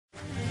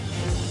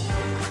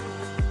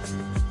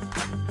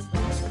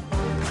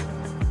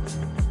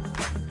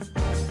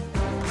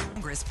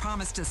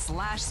promised to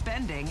slash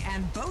spending,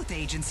 and both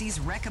agencies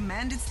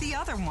recommend it's the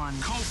other one.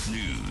 Cult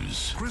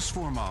News. Chris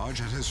Formage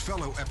and his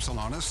fellow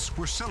Epsilonists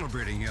were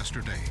celebrating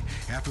yesterday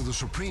after the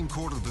Supreme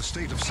Court of the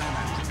state of San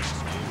Andreas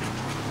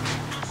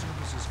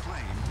services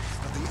claimed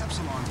that the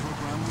Epsilon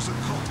program was a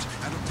cult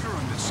and a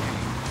pyramid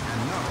scheme and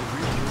not a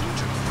real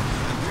religion,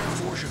 and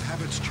therefore should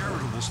have its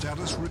charitable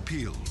status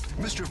repealed.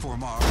 Mr.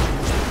 Formage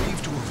was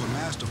believed to have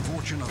amassed a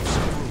fortune of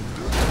several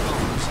 $1 billion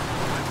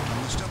left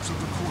on the steps of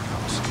the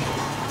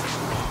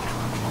courthouse.